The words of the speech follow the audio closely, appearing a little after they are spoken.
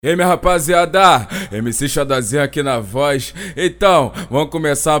E aí, minha rapaziada, MC Xodozinho aqui na voz. Então, vamos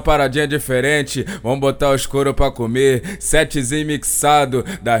começar uma paradinha diferente. Vamos botar os coros pra comer. Setzinho mixado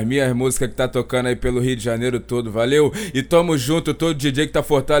das minhas músicas que tá tocando aí pelo Rio de Janeiro todo, valeu? E tamo junto, todo DJ que tá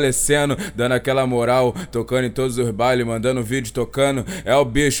fortalecendo, dando aquela moral, tocando em todos os bailes, mandando vídeo tocando. É o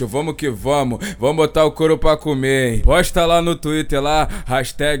bicho, vamos que vamos. Vamos botar o couro pra comer, hein? Posta lá no Twitter lá,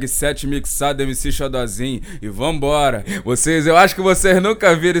 hashtag 7mixado MC Xodozinho. E vambora. Vocês, eu acho que vocês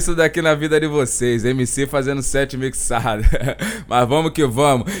nunca viram isso daqui na vida de vocês, MC fazendo 7 mixado. Mas vamos que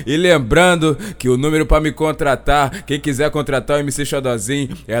vamos. E lembrando que o número pra me contratar, quem quiser contratar o MC Xodozinho,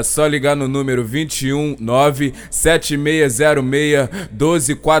 é só ligar no número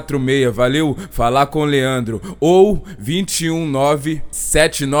 219-7606-1246, valeu? Falar com o Leandro. Ou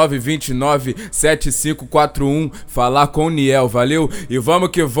 219-7929-7541, falar com o Niel, valeu? E vamos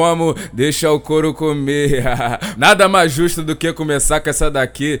que vamos, deixa o couro comer. Nada mais justo do que começar com essa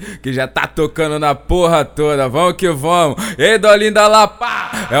daqui, que já tá tocando na porra toda. Vamos que vamos. Ei, Dolinho da Lapa,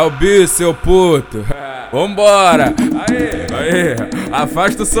 é o bicho, seu puto. Vambora. Aí,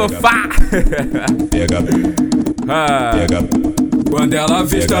 afasta o sofá. Pega. Quando ela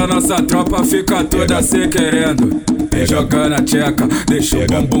avista a nossa tropa, fica toda se querendo. Vem jogando a tcheca, deixa o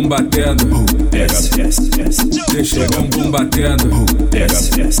bumbum batendo. Deixa o bumbum batendo.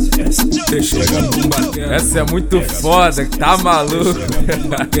 Deixa o bumbum batendo. Essa é muito foda, tá maluco?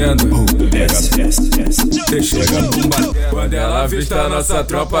 Deixa o bumbum batendo. Quando ela avista a nossa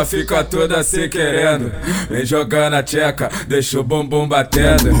tropa, fica toda se querendo. Vem jogando a tcheca, deixa o bumbum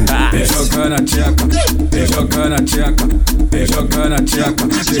batendo. Vem jogando a tcheca, vem jogando a tcheca. Vem jogando a tcheca,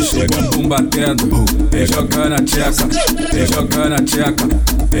 deixa o bumbum batendo. Vem jogando a tcheca, vem jogando a tcheca.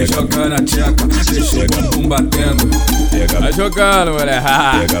 Vem jogando a tcheca, deixa o bumbum batendo. Vai jogando, mulher.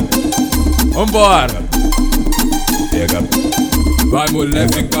 Vambora. Vai, mulher,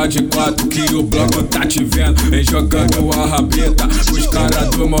 fica de quatro que o bloco tá te vendo. Vem jogando a rabeta, os caras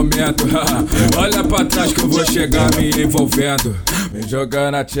do momento. Olha pra trás que eu vou chegar me envolvendo. Vem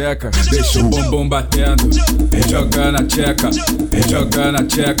jogando a tcheca, deixa o bumbum batendo. Vem jogando a tcheca, vem jogando a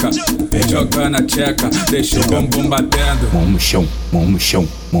tcheca. Vem jogando a tcheca, deixa o bumbum batendo. Mão no chão, mão no chão,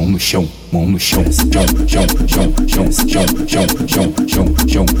 mão no chão, mão no chão. Chão, chão, chão, chão, chão, chão, chão, chão,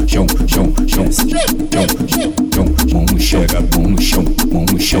 chão, chão, chão, chão, chão, mão no chão, mão no chão, mão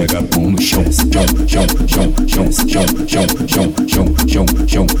no chão, mão no chão. Chão, chão, chão, chão, chão, chão, chão, chão,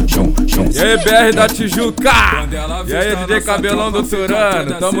 chão, chão, chão. E aí, BR da Tijuca? E aí, DJ Cabelão do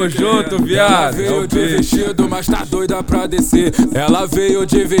Turano? Tamo junto, viado. Veio de vestido, mas tá doida pra descer. Ela veio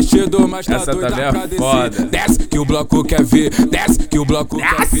de vestido, mas tá doida pra descer. Desce que o bloco quer ver, desce que o bloco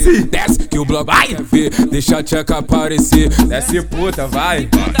quer ver, desce que o bloco quer ver. Deixa a tcheca aparecer, desce puta, vai.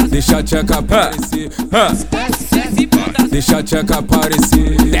 Deixa a tcheca aparecer, deixa a tcheca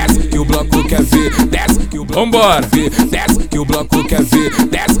aparecer. Desce que o bloco quer ver, desce que o bloco vambora. quer ver, desce que o bloco quer ver,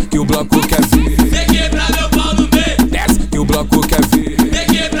 desce que o bloco quer ver. Vem quebrar meu pau no meio, desce que o bloco quer ver. vem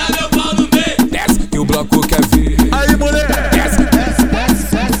quebrar meu pau no meio. Desce que o bloco quer ver. Aí, mulher. Desce,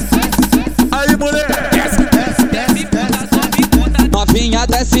 Aí, mulher. novinha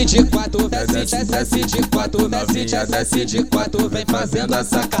desce de quatro, desce de quatro, desce de quatro, vem fazendo a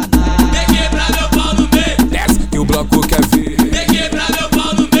sacanagem. Vem quebrar meu pau no meio, Desce que o bloco quer ver. vem quebrar meu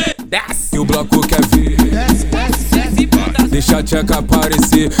pau no meio. Desce que o bloco quer ver. Deixa a tcheca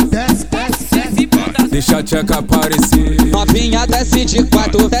aparecer. Deixa a tcheca aparecer. Novinha desce de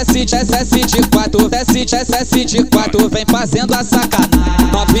quatro, desce de quatro, desce de quatro, vem fazendo a sacanagem.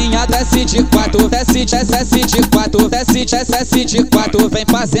 Novinha desce de quatro, desce de quatro, desce de quatro, vem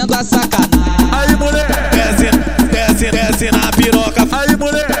fazendo a sacanagem. Aí, mulher. Desce na piroca. Aí,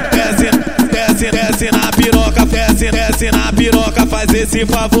 mulher. Desce na piroca. Desce na piroca, faz esse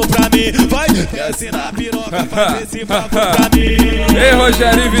favor pra mim. Vai, desce na piroca, faz esse favor pra mim. Ei,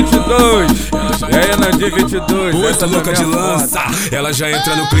 Rogerinho 22. E aí, Nandinho 22. Essa louca de lança, ela já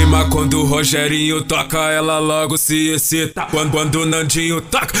entra no clima quando o Rogerinho toca, ela logo se excita. Quando o Nandinho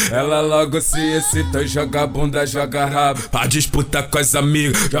toca, Ela logo se excita, joga bunda, joga rabo. faz disputa com as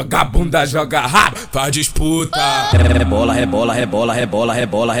amigas, joga bunda, joga rabo, faz disputa. Rebola, rebola, rebola, rebola,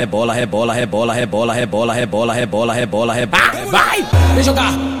 rebola, rebola, rebola, rebola, rebola, rebola, rebola, rebola, rebola, rebola. Vai! Vem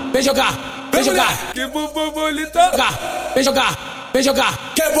jogar, vem jogar, vem jogar, Que bumbum bonito. vem jogar, vem jogar.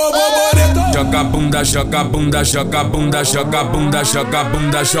 Que bobo bonito. Joga bunda, joga bunda, joga bunda, joga bunda, joga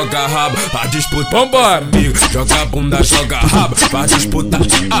bunda, joga rabo, faz disputa. Vambora. Joga bunda, joga rabo, faz disputa.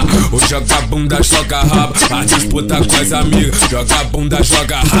 O joga bunda, joga rabo, faz disputa com as amigas. Joga bunda,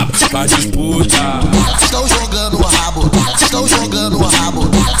 joga rabo, faz disputa. Elas estão jogando o rabo, elas estão jogando o rabo,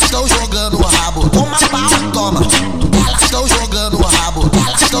 elas estão jogando o rabo. Toma pau, toma. Elas estão jogando o rabo,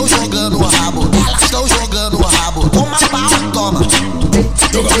 elas estão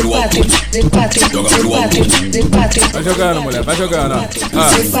Vai jogando, mulher, vai jogando.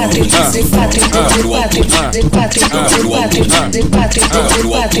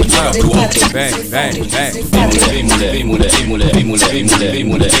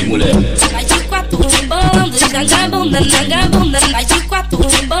 Vai de quatro rebolando, esganga a bunda na bunda. Vai de quatro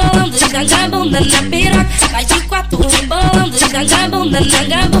rebolando, esganga a bunda na piroca. Vai de quatro rebolando, esganga a bunda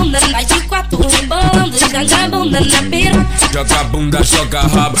na bunda. Vai de quatro rebolando, esganga a bunda na piroca. Joga bunda, joga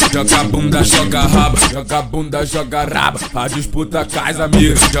rabo, joga bunda, joga rabo, joga bunda, joga rabo. A disputa cai,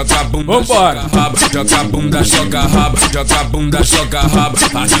 amigos. Joga bunda, joga rabo, joga bunda, joga rabo, joga bunda, joga rabo.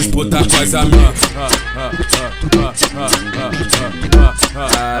 A disputa cai, amigos.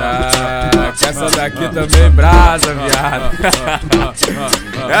 Caraca, essa daqui também brasa, viado.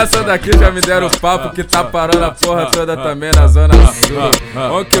 Essa daqui já me deram o papo que tá parando a porra toda também na zona sul.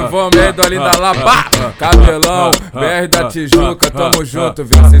 Vamos que vamos, aí do Olinda lá, pá! Cabelão, BR da Tijuca, tamo junto,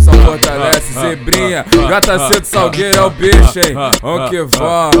 viu? Vocês só fortalece, Zebrinha, JC do Salgueiro é o bicho, hein? Vamos que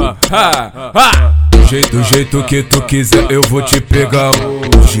vamos. Do jeito que tu quiser, eu vou te pegar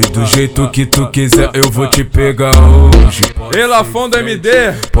hoje. Do jeito que tu quiser, eu vou te pegar hoje. Pela Fundo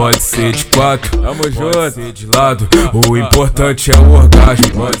MD, pode ser de quatro, tamo junto. Pode ser de lado, o importante é o orgasmo.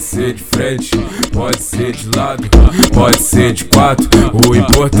 Pode ser de frente, pode ser de lado, pode ser de quatro, o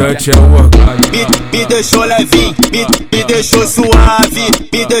importante é o orgasmo. Me deixou levinho, me deixou suave.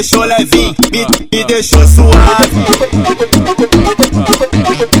 Me deixou levinho, me deixou suave.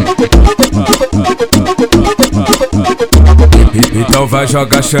 Então vai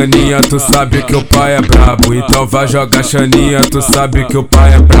jogar chaninha, tu sabe que o pai é brabo. Então vai jogar chaninha, tu sabe que o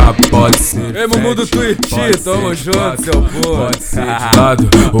pai é brabo. Pode ser. Ei, Mumu do Twitch, tamo junto, seu porra. Pode ser de lado,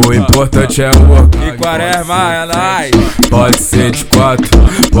 o importante é o orgasmo. E Quaresma, é nóis. Pode ser de quatro,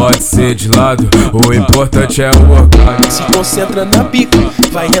 pode ser de lado, o importante é o orgasmo. Se concentra na pica,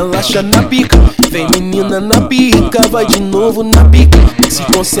 vai relaxa na pica. Vem menina na pica, vai de novo na pica. Se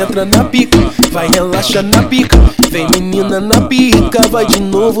concentra na pica, vai relaxa na pica. Vem menina na pica, vai de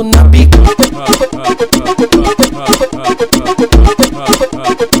novo na pica.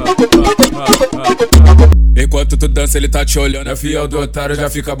 Enquanto tu dança, ele tá te olhando. A fiel do otário já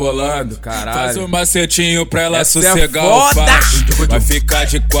fica bolando. Caralho. Faz um macetinho pra ela sossegar o facho. Vai ficar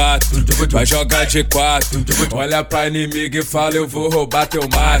de quatro, vai jogar de quatro. Olha pra inimigo e fala, eu vou roubar teu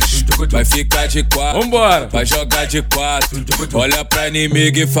macho. Vai ficar de quatro, vambora. Vai jogar de quatro. Olha pra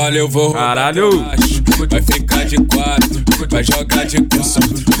inimigo e fala, eu vou roubar teu macho. Vai ficar de quatro, vai jogar de quatro.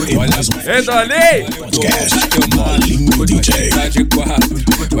 Olha, ei, Dolly! Vai ficar de quatro,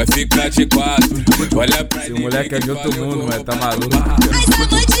 vai ficar de quatro. Olha pra esse moleque é de outro mundo, mas tá maluco. As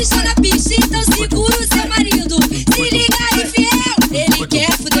amantes estão na pista, então segura o seu marido. Se liga, infiel, ele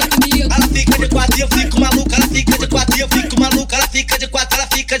quer fuder comigo. Ela fica de quatro e eu fico maluca. Ela fica de quatro e eu fico maluca. Ela fica de quatro, ela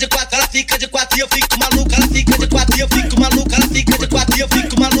fica de quatro. Ela fica de quatro e eu fico maluca. Ela fica de quatro e eu fico maluca. Ela fica de quatro e eu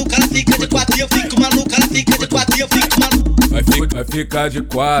fico maluca. Ela fica de quatro e eu fico maluca. Ela fica de quatro e eu fico maluca. Vai ficar de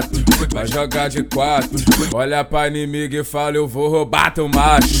quatro, vai jogar de quatro. Olha pra inimigo e fala, eu vou roubar teu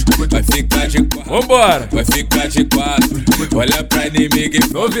macho. Vai ficar de quatro, vambora. Vai ficar de quatro, olha pra inimigo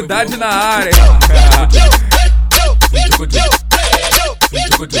e novidade na área, hein?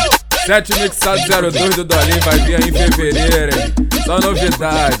 7 Mixado 02 do Dolinho vai vir aí em fevereiro, hein? Só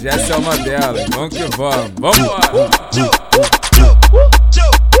novidade, essa é uma delas. Vamos que vamos, vambora.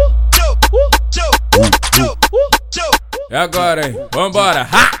 É agora, hein? Vambora!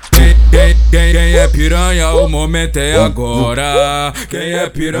 Ha! Quem é piranha, o momento é agora. Quem é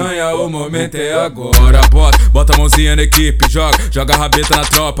piranha, o momento é agora. Bota a mãozinha na equipe, joga a rabeta na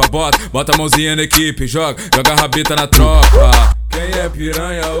tropa. Bota a mãozinha na equipe, joga a rabeta na tropa. Quem é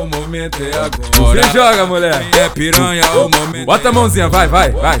piranha, o momento é agora. Você joga, mulher. Quem é piranha, o momento. Bota a mãozinha, vai.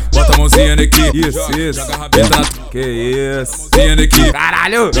 Bota a mãozinha na equipe. Isso. Joga a rabeta na tropa. Que isso. Mãozinha na equipe.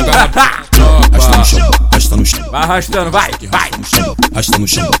 Caralho. Joga a rabeta na tropa. Arrasta no chão. Vai arrastando, vai. Arrasta no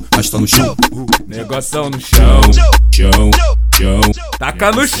chão. Arrasta no chão. Negoção no chão. Chão.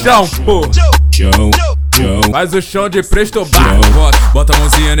 Taca no chão, pô. Chão. Faz o chão de presto bar. Bota a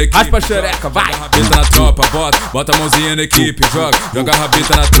mãozinha na equipe. Raspa a xereca, vai. Rabeta na tropa, bota a mãozinha na equipe. Joga a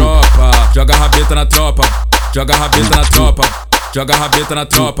rabeta na tropa. Joga a rabeta na tropa. Joga a rabeta na tropa. Joga a rabeta na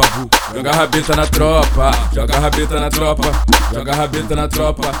tropa, joga a rabeta na tropa, joga a rabeta na tropa, joga a rabeta na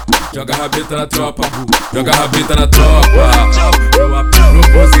tropa, joga a rabeta na tropa, joga a rabeta na tropa. Eu apelo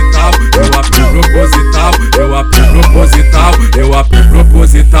proposital, eu apelo proposital, eu apelo proposital, eu apelo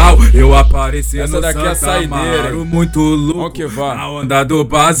proposital, eu apareci. Essa daqui é a saideira, muito louco que vai na onda do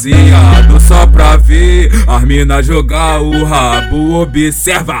baseado só pra ver as minas jogar o rabo.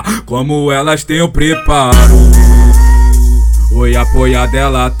 Observa como elas têm o preparo. Oi, apoiada,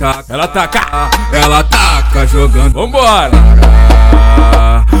 ela taca jogando. Vambora!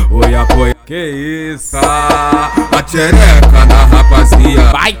 Oi, apoia. Que isso? A tchereca na rapazia.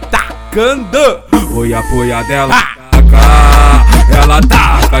 Vai tacando. Oi, apoiada, ela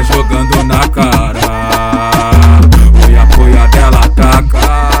taca jogando na cara. Oi, apoiada, ela taca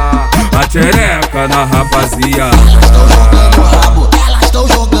a tchereca na rapazia. Estão jogando rabo, elas estão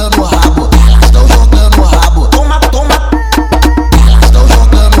jogando rabo, elas estão jogando rabo. Toma, toma. Elas estão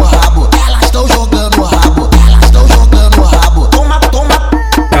jogando rabo, elas estão jogando rabo, elas estão jogando rabo. Toma, toma.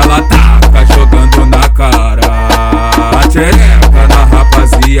 Ela taca jogando na cara a tchereca na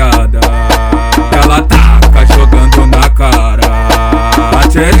rapaziada. Ela taca jogando na cara a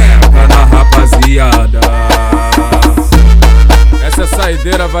tchereca na rapaziada. Essa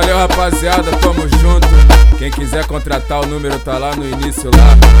saideira, valeu rapaziada, tamo junto. Quem quiser contratar o número tá lá no início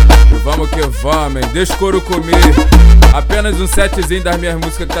lá. E vamos que vamos, hein? Deixa o couro comigo. Apenas um setzinho das minhas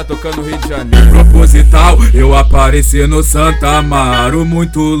músicas que tá tocando no Rio de Janeiro. Proposital, eu apareci no Santa Amaro,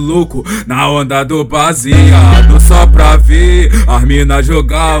 muito louco, na onda do baseado. Só pra ver as minas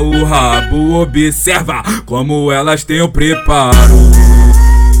jogar o rabo. Observa como elas têm o preparo.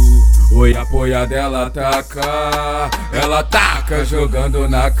 Oi, apoiada, ela taca jogando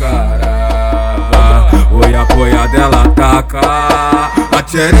na cara. Oi, apoiada, ela taca a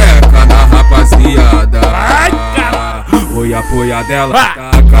tchereca na rapaziada. Oi, apoiada, ela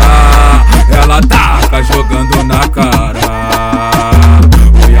taca jogando na cara.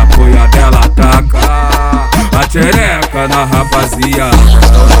 Oi, apoiada, ela taca a tchereca na rapaziada.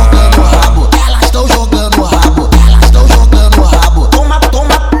 Estão jogando rabo, elas estão jogando rabo, elas estão jogando rabo. Toma,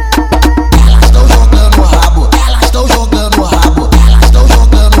 toma. Elas estão jogando rabo, elas estão jogando rabo, elas estão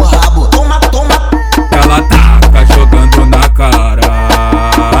jogando rabo. Toma, toma. Ela taca jogando na cara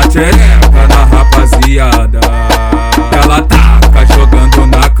a tchereca na rapaziada. Ela taca jogando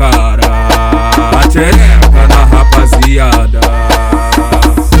na cara a tchereca na rapaziada.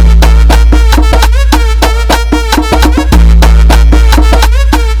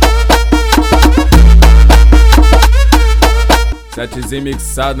 Setzinho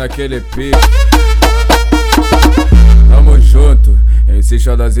mixado naquele EP. Tamo junto. Esse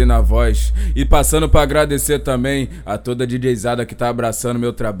Xodozinho na voz. E passando pra agradecer também a toda DJzada que tá abraçando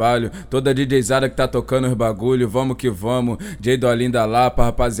meu trabalho, toda DJzada que tá tocando os bagulho. Vamos que vamos. J Dolinho da Lapa,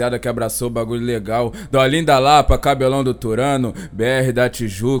 rapaziada que abraçou o bagulho legal. Dolinho da Lapa, Cabelão do Turano, BR da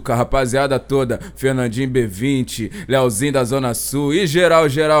Tijuca, rapaziada toda, Fernandinho B20, Leozinho da Zona Sul e geral,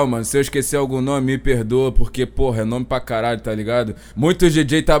 mano. Se eu esquecer algum nome, me perdoa, porque, porra, é nome pra caralho, tá ligado? Muitos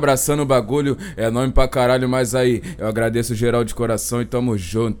DJ tá abraçando o bagulho, é nome pra caralho, mas aí, eu agradeço geral de coração e tamo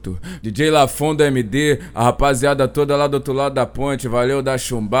junto. DJ Lafundo MD, a rapaziada toda lá do outro lado da ponte, valeu da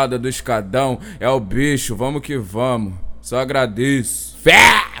chumbada, do escadão, é o bicho, vamos que vamos. Só agradeço. Fé!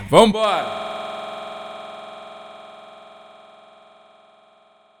 Vambora!